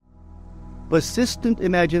Persistent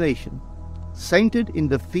imagination, centered in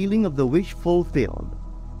the feeling of the wish fulfilled,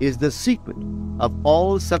 is the secret of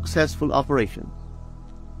all successful operations.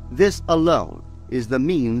 This alone is the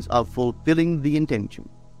means of fulfilling the intention.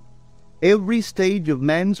 Every stage of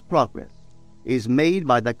man's progress is made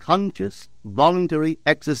by the conscious, voluntary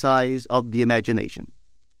exercise of the imagination.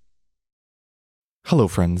 Hello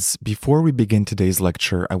friends, before we begin today's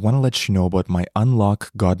lecture, I want to let you know about my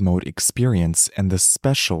Unlock God Mode experience and the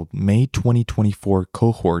special May 2024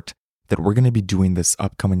 cohort that we're going to be doing this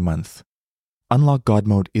upcoming month. Unlock God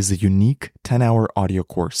Mode is a unique 10-hour audio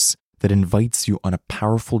course that invites you on a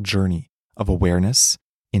powerful journey of awareness,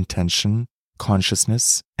 intention,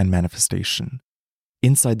 consciousness, and manifestation.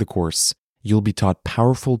 Inside the course, you'll be taught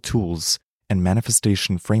powerful tools and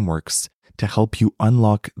manifestation frameworks to help you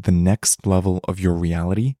unlock the next level of your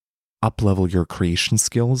reality, up-level your creation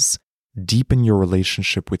skills, deepen your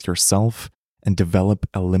relationship with yourself, and develop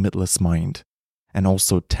a limitless mind, and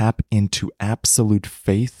also tap into absolute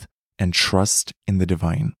faith and trust in the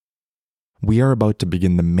divine. We are about to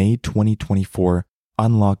begin the May 2024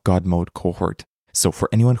 Unlock God Mode cohort, so for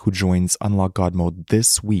anyone who joins Unlock God Mode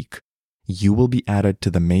this week, you will be added to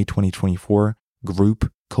the May 2024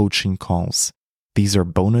 group coaching calls. These are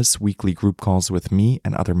bonus weekly group calls with me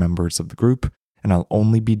and other members of the group, and I'll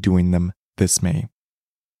only be doing them this May.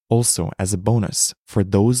 Also, as a bonus, for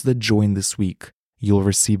those that join this week, you'll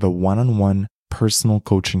receive a one-on-one personal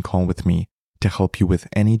coaching call with me to help you with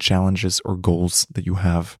any challenges or goals that you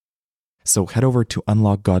have. So head over to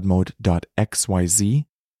unlockgodmode.xyz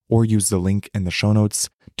or use the link in the show notes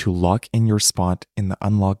to lock in your spot in the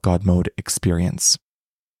Unlock God Mode experience.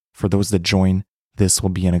 For those that join, this will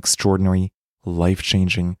be an extraordinary,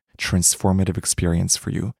 life-changing, transformative experience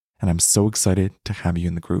for you, and I'm so excited to have you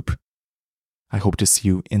in the group. I hope to see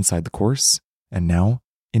you inside the course, and now,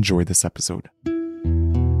 enjoy this episode.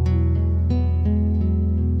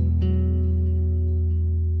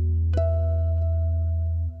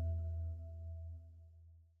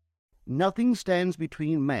 Nothing stands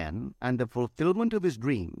between man and the fulfillment of his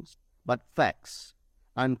dreams but facts,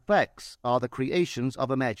 and facts are the creations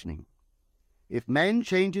of imagining. If man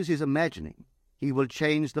changes his imagining, he will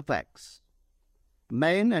change the facts.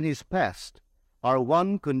 Man and his past are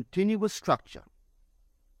one continuous structure.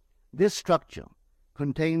 This structure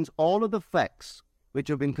contains all of the facts which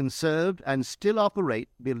have been conserved and still operate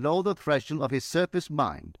below the threshold of his surface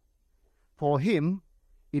mind. For him,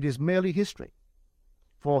 it is merely history.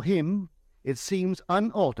 For him, it seems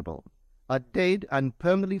unalterable, a dead and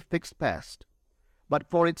permanently fixed past. But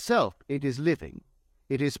for itself, it is living.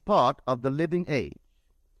 It is part of the living age.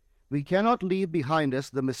 We cannot leave behind us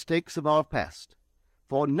the mistakes of our past,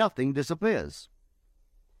 for nothing disappears.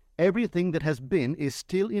 Everything that has been is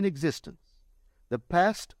still in existence. The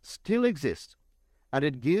past still exists, and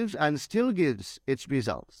it gives and still gives its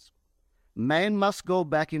results. Man must go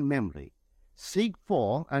back in memory, seek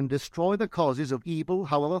for and destroy the causes of evil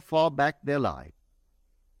however far back they lie.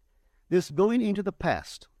 This going into the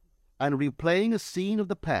past and replaying a scene of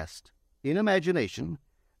the past in imagination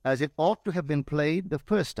as it ought to have been played the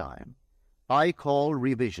first time, I call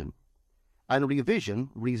revision, and revision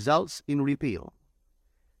results in repeal.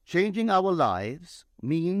 Changing our lives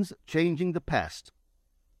means changing the past.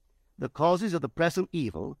 The causes of the present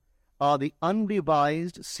evil are the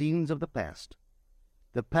unrevised scenes of the past.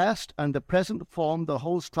 The past and the present form the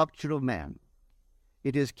whole structure of man.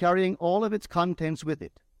 It is carrying all of its contents with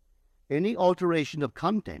it. Any alteration of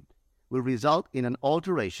content will result in an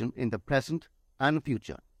alteration in the present and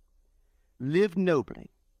future. Live nobly,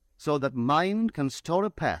 so that mind can store a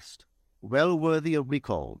past well worthy of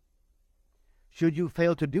recall. Should you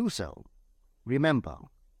fail to do so, remember,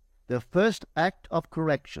 the first act of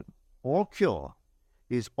correction or cure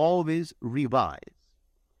is always revise.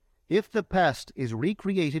 If the past is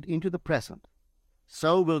recreated into the present,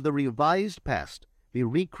 so will the revised past be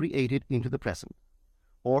recreated into the present.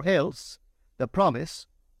 Or else, the promise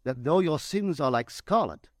that though your sins are like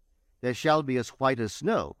scarlet, they shall be as white as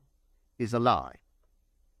snow, is a lie.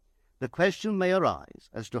 The question may arise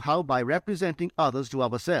as to how by representing others to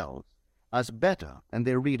ourselves as better than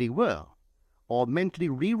they really were, or mentally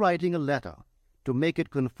rewriting a letter to make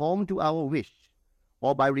it conform to our wish,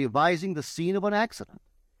 or by revising the scene of an accident,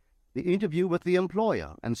 the interview with the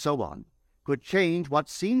employer, and so on, could change what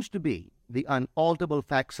seems to be the unalterable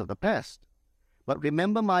facts of the past. But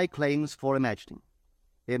remember my claims for imagining.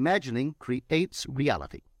 Imagining creates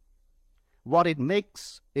reality. What it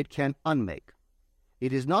makes, it can unmake.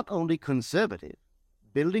 It is not only conservative,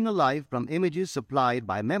 building a life from images supplied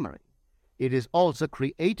by memory. It is also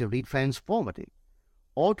creatively transformative,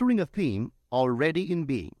 altering a theme already in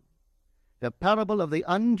being. The parable of the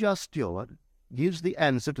unjust steward gives the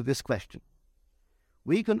answer to this question.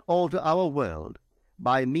 We can alter our world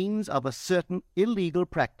by means of a certain illegal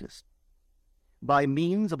practice, by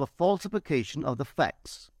means of a falsification of the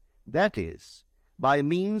facts, that is, by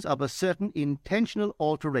means of a certain intentional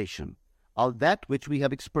alteration of that which we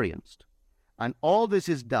have experienced, and all this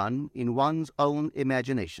is done in one's own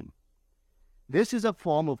imagination. This is a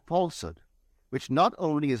form of falsehood which not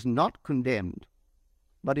only is not condemned,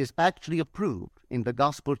 but is actually approved in the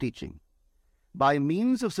gospel teaching. By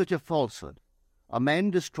means of such a falsehood, a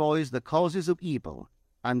man destroys the causes of evil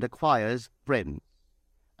and acquires friends,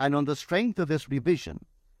 and on the strength of this revision,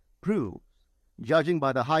 proves, judging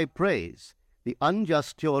by the high praise the unjust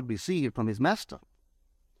steward received from his master,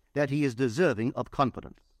 that he is deserving of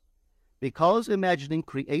confidence. Because imagining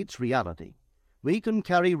creates reality, we can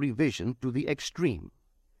carry revision to the extreme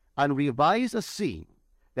and revise a scene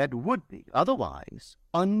that would be otherwise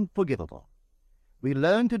unforgivable. We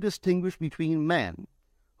learn to distinguish between man,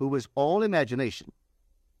 who is all imagination,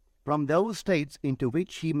 from those states into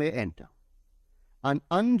which he may enter. An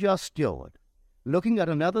unjust steward, looking at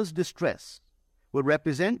another's distress, will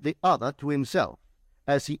represent the other to himself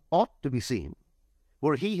as he ought to be seen.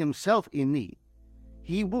 Were he himself in need,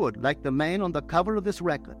 he would, like the man on the cover of this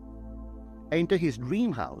record, enter his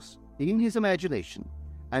dream house in his imagination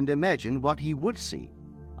and imagine what he would see,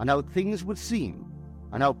 and how things would seem,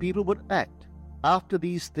 and how people would act after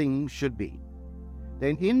these things should be.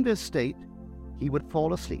 Then in this state he would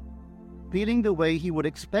fall asleep, feeling the way he would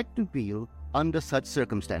expect to feel under such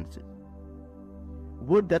circumstances.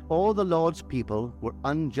 Would that all the Lord's people were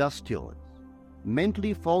unjust stewards,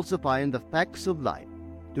 mentally falsifying the facts of life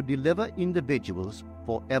to deliver individuals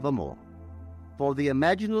forevermore. For the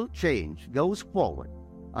imaginal change goes forward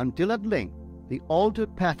until at length the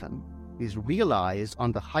altered pattern is realized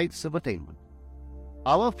on the heights of attainment.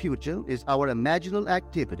 Our future is our imaginal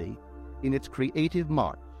activity in its creative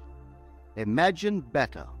march. Imagine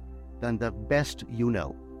better than the best you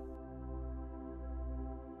know.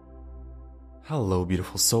 Hello,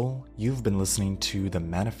 beautiful soul. You've been listening to the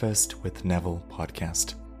Manifest with Neville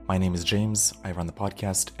podcast. My name is James. I run the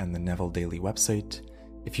podcast and the Neville Daily website.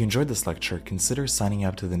 If you enjoyed this lecture, consider signing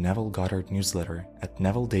up to the Neville Goddard newsletter at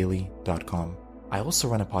nevilledaily.com. I also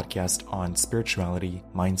run a podcast on spirituality,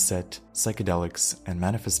 mindset, psychedelics, and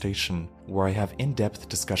manifestation, where I have in-depth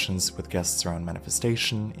discussions with guests around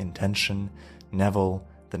manifestation, intention, Neville,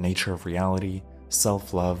 the nature of reality,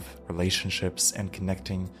 self-love, relationships, and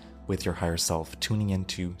connecting with your higher self, tuning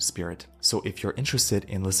into spirit. So if you're interested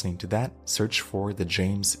in listening to that, search for the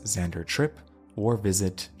James Xander Trip or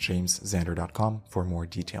visit jamesxander.com for more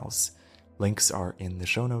details. Links are in the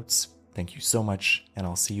show notes. Thank you so much, and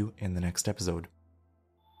I'll see you in the next episode.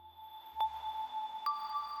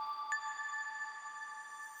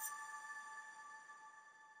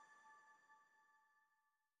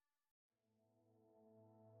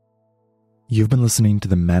 You've been listening to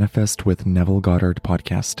the Manifest with Neville Goddard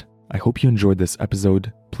podcast. I hope you enjoyed this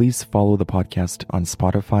episode. Please follow the podcast on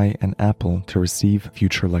Spotify and Apple to receive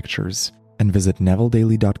future lectures. And visit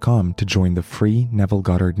nevilledaily.com to join the free Neville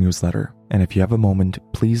Goddard newsletter. And if you have a moment,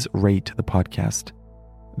 please rate the podcast.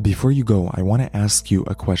 Before you go, I want to ask you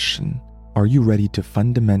a question. Are you ready to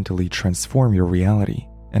fundamentally transform your reality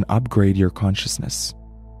and upgrade your consciousness?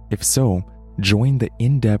 If so, join the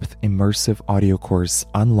in-depth immersive audio course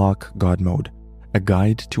Unlock God Mode, a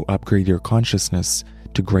guide to upgrade your consciousness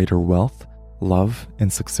to greater wealth, love,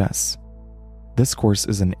 and success. This course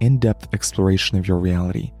is an in-depth exploration of your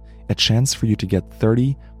reality, a chance for you to get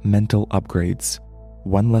 30 mental upgrades,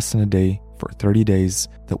 one lesson a day for 30 days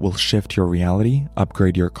that will shift your reality,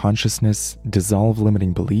 upgrade your consciousness, dissolve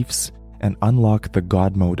limiting beliefs, and unlock the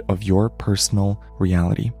God mode of your personal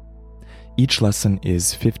reality. Each lesson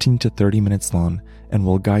is 15 to 30 minutes long and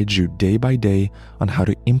will guide you day by day on how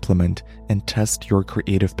to implement and test your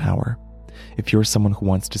creative power. If you're someone who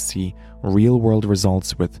wants to see real-world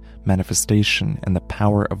results with manifestation and the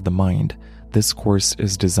power of the mind, this course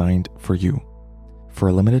is designed for you. For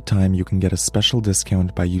a limited time, you can get a special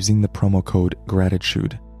discount by using the promo code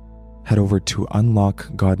GRATITUDE. Head over to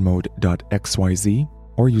unlockgodmode.xyz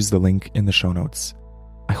or use the link in the show notes.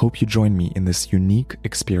 I hope you join me in this unique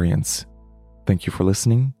experience. Thank you for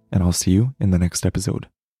listening, and I'll see you in the next episode.